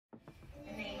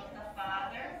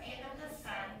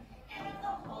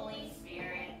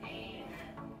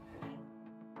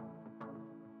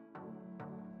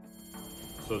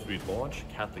So as we launch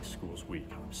Catholic Schools Week,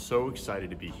 I'm so excited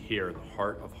to be here in the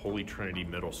heart of Holy Trinity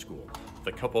Middle School with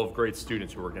a couple of great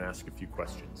students who are going to ask a few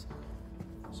questions.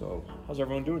 So how's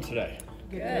everyone doing today?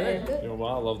 Good. Doing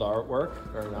well. I love the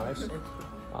artwork. Very nice.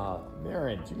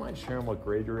 Marion, do you mind sharing what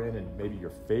grade you're in and maybe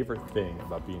your favorite thing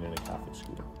about being in a Catholic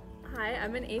school? Hi,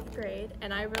 I'm in 8th grade,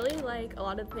 and I really like a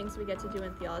lot of the things we get to do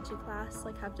in theology class,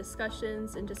 like have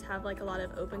discussions and just have like a lot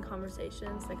of open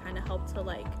conversations that kind of help to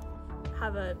like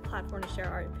have a platform to share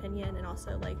our opinion and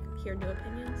also like hear new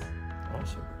opinions.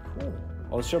 Awesome. Cool.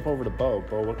 Well, let's jump over to Bo.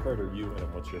 Bo, what grade are you in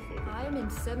and what's your favorite? I'm in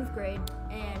 7th grade,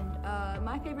 and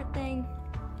my favorite thing,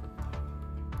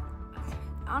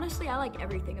 honestly, I like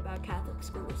everything about Catholic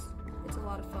schools. It's a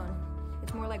lot of fun.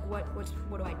 It's more like what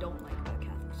do I don't like about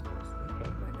Catholic schools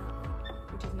right now,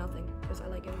 which is nothing, because I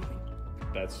like everything.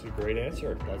 That's a great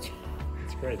answer. That's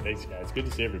great. Thanks, guys. Good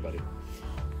to see everybody.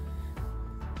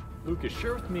 Lucas,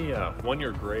 share with me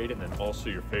your grade and then also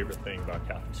your favorite thing about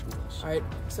Catholic schools. All right,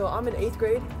 so I'm in 8th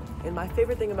grade, and my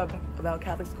favorite thing about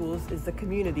Catholic schools is the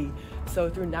community. So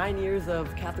through 9 years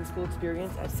of Catholic school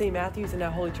experience at St. Matthew's and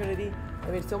at Holy Trinity,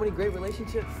 I made so many great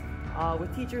relationships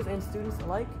with teachers and students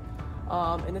alike.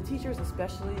 And the teachers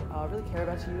especially really care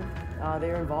about you.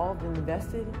 They're involved and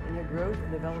invested in your growth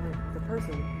and development as a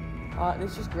person. And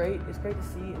it's just great. It's great to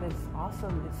see, and it's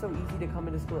awesome. It's so easy to come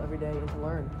into school every day and to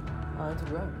learn and to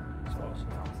grow. That's awesome.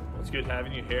 Well, it's good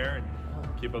having you here,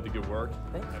 and keep up the good work.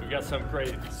 Thanks. We got some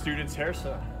great students here,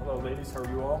 so hello ladies, how are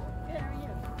you all? Good, how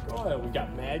are you? Good. We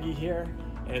got Maggie here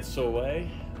and Soleil.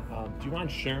 Do you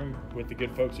mind sharing with the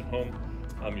good folks at home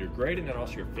your grade and then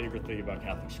also your favorite thing about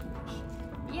Catholic schools?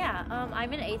 Yeah,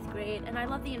 I'm in 8th grade, and I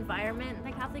love the environment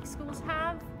that Catholic schools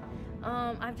have.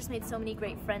 I've just made so many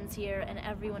great friends here, and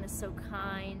everyone is so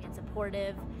kind and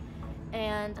supportive.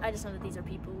 And I just know that these are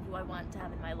people who I want to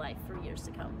have in my life for years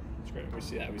to come. That's great. We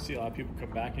see that. We see a lot of people come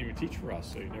back and even teach for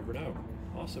us, so you never know.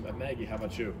 Awesome. And Maggie, how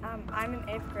about you? I'm in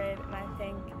 8th grade, and I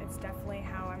think it's definitely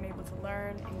how I'm able to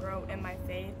learn and grow in my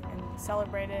faith and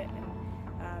celebrate it and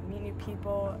meet new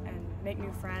people and make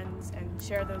new friends and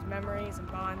share those memories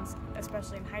and bonds,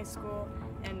 especially in high school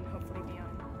and hopefully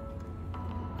beyond.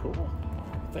 Cool.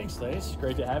 Thanks, ladies.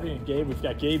 Great to have you. And Gabe, we've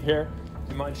got Gabe here.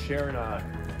 Do you mind sharing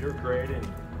your grade and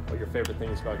what your favorite thing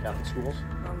is about Catholic schools?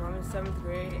 I'm in 7th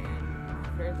grade, and my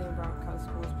favorite thing about Catholic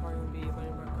schools is probably going to be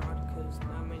learning about God, because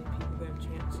not many people get a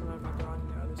chance to learn about God in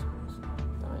their other schools.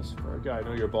 Nice. Very good. I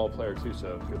know you're a ball player too,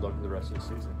 so good luck with the rest of the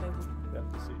season. Thank you.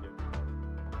 Yep, to see you.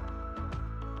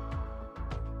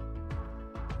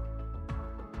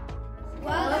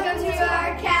 Welcome to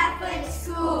our Catholic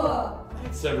school.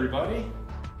 Thanks, everybody.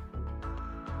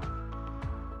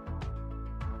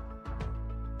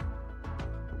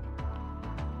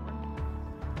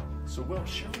 So, Will,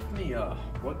 share with me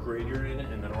what grade you're in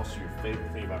and then also your favorite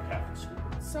thing about Catholic school.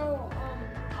 So,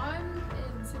 I'm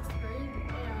in 6th grade,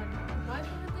 and my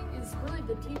favorite thing is really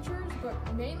the teachers, but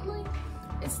mainly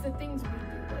it's the things we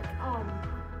do. Like,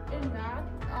 in math,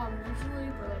 usually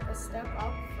we're like a step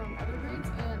up from other grades,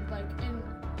 and like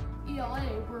in ELA,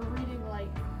 we're reading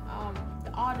like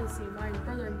the Odyssey. My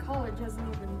brother in college hasn't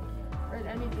even read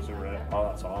anything like that. Oh,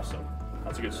 that's awesome.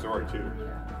 That's a good story too.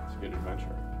 Yeah. It's a good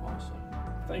adventure. Awesome.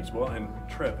 Thanks, Will. And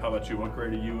Trip, how about you? What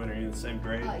grade are you in? Are you in the same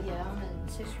grade? Yeah, I'm in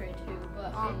 6th grade too.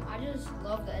 But I just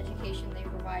love the education they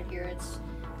provide here. It's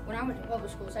when I went to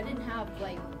public schools, I didn't have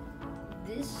like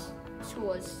this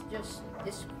school is just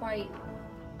this quite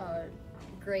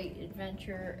great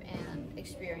adventure and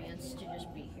experience to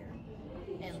just be here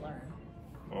and learn.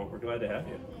 Well, we're glad to have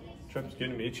you. Trip, it's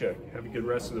good to meet you. Have a good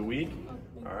rest of the week.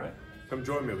 All right. Come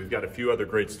join me. We've got a few other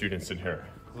great students in here.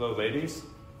 Hello, ladies.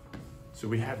 So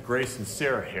we have Grace and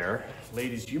Sarah here.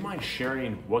 Ladies, do you mind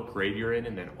sharing what grade you're in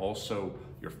and then also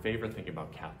your favorite thing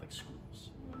about Catholic schools?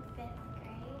 5th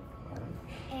grade.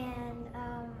 And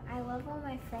I love all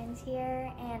my friends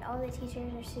here, and all the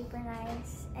teachers are super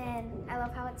nice. And I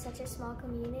love how it's such a small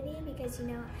community because you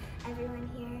know everyone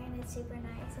here, and it's super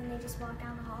nice. And they just walk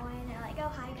down the hallway and they're like, "Oh,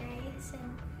 hi, Grace."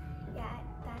 And yeah,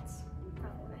 that's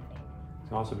probably my favorite.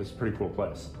 It's awesome. It's a pretty cool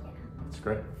place. Yeah. It's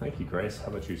great. Thank you, Grace. How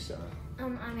about you, Sarah?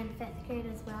 I'm in 5th grade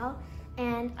as well,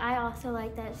 and I also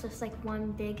like that it's just like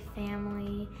one big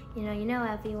family. You know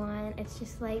everyone. It's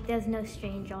just like there's no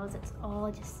strangers. It's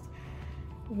all just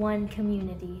one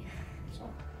community.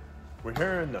 We're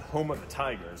here in the home of the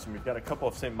Tigers, and we've got a couple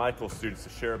of St. Michael's students to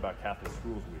share about Catholic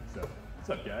Schools Week. So, what's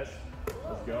up, guys?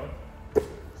 Let's go.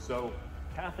 So,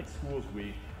 Catholic Schools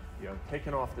Week,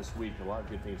 kicking off this week, a lot of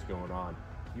good things going on.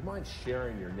 Do you mind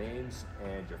sharing your names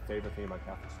and your favorite thing about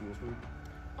Catholic Schools Week?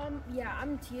 Yeah,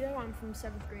 I'm Tito. I'm from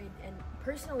 7th grade, and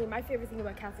personally, my favorite thing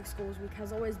about Catholic Schools Week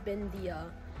has always been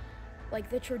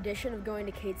the tradition of going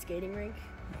to Kate's skating rink.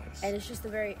 Nice. And it's just a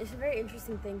very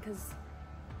interesting thing because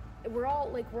we're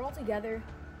all together,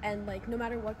 and like no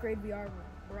matter what grade we are,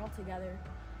 we're all together,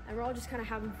 and we're all just kind of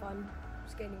having fun,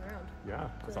 skating around. Yeah,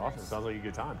 that's really awesome. nice. Sounds like a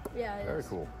good time. Yeah, it Very is.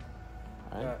 cool.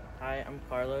 All right. Hi, I'm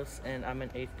Carlos, and I'm in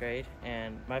 8th grade.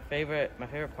 And my favorite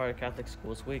part of Catholic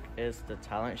Schools Week is the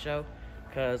talent show,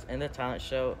 because in the talent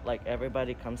show, like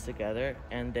everybody comes together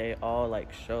and they all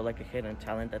like show like a hidden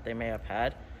talent that they may have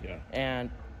had. Yeah. And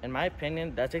in my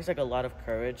opinion, that takes like a lot of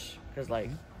courage, because like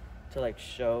to like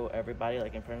show everybody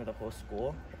like in front of the whole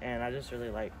school. And I just really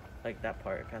like that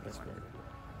part of Catholic Schools.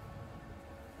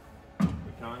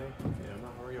 Connie, Emma,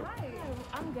 how are you? Hi,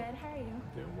 I'm good. How are you?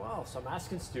 Doing well. So I'm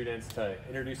asking students to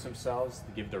introduce themselves,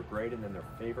 to give their grade, and then their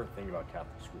favorite thing about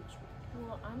Catholic Schools Week.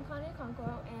 Well, I'm Connie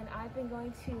Okonkwo, and I've been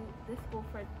going to this school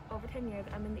for over 10 years.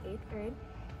 I'm in the 8th grade.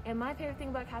 And my favorite thing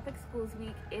about Catholic Schools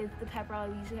Week is the pep rally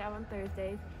we usually have on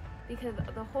Thursdays, because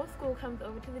the whole school comes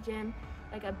over to the gym,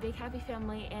 like a big happy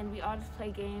family, and we all just play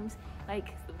games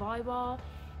like volleyball,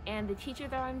 and the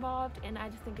teachers are involved, and I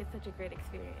just think it's such a great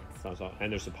experience. Sounds awesome.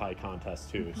 And there's a pie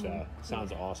contest too, so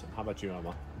sounds awesome. How about you,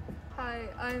 Emma? Hi,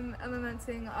 I'm Emma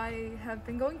Mensing. I have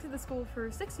been going to the school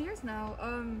for 6 years now.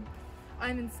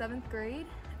 I'm in 7th grade,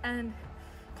 and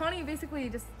Connie basically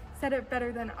just said it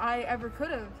better than I ever could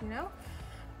have, you know?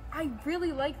 I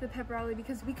really like the pep rally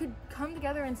because we could come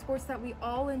together in sports that we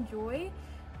all enjoy,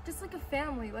 just like a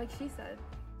family, like she said.